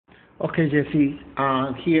Okay, Jesse,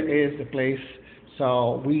 here is the place.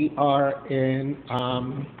 So we are in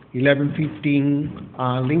 1115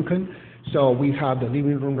 Lincoln. So we have the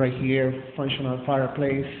living room right here, functional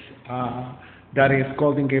fireplace. That is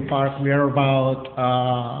Golden Gate Park. We are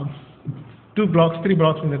about 2 blocks, 3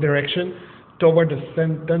 blocks in the direction toward the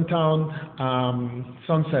downtown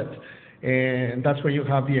Sunset. And that's where you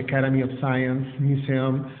have the Academy of Science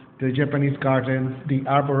Museum, the Japanese Garden, the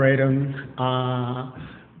Arboretum,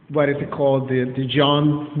 what is it called, the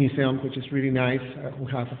John Museum, which is really nice.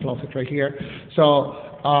 We have a closet right here. So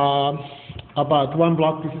about 1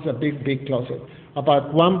 block, this is a big, big closet.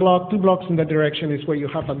 About 1 block, 2 blocks in that direction is where you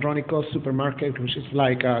have Andronico's supermarket, which is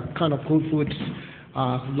like a kind of Whole Foods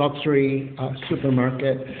luxury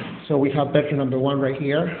supermarket. So we have bedroom number 1 right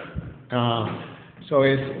here. So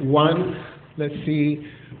it's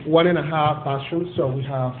 1.5 bathrooms. So we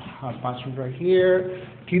have a bathroom right here,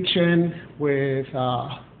 kitchen with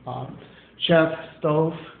chef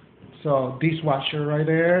stove, so dishwasher right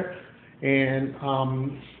there, and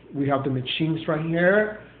we have the machines right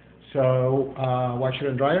here. So washer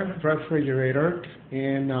and dryer, refrigerator,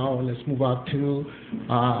 and now let's move up to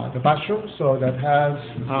the bathroom. So that has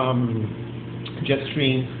jet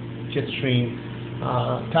stream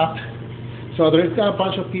tap. So there's a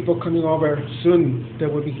bunch of people coming over soon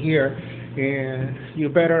that will be here, and you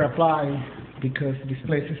better apply because this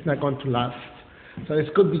place is not going to last. So this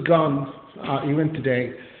could be gone even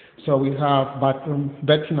today. So we have bedroom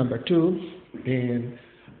number 2 and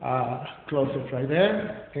closet right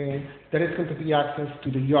there, and there is going to be access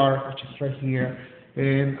to the yard, which is right here.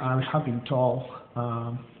 And I have been told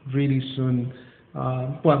really soon.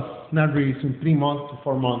 Well, not really soon, 3 months to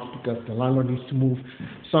 4 months, because the landlord needs to move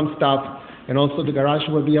some stuff, and also the garage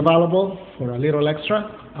will be available for a little extra.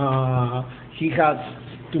 He has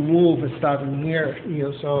to move stuff in here,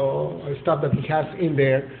 so stuff that he has in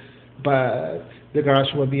there, but the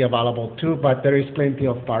garage will be available too, but there is plenty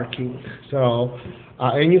of parking. So,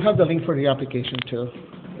 and you have the link for the application too,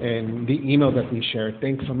 and the email that we shared.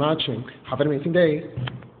 Thanks so much, and have an amazing day.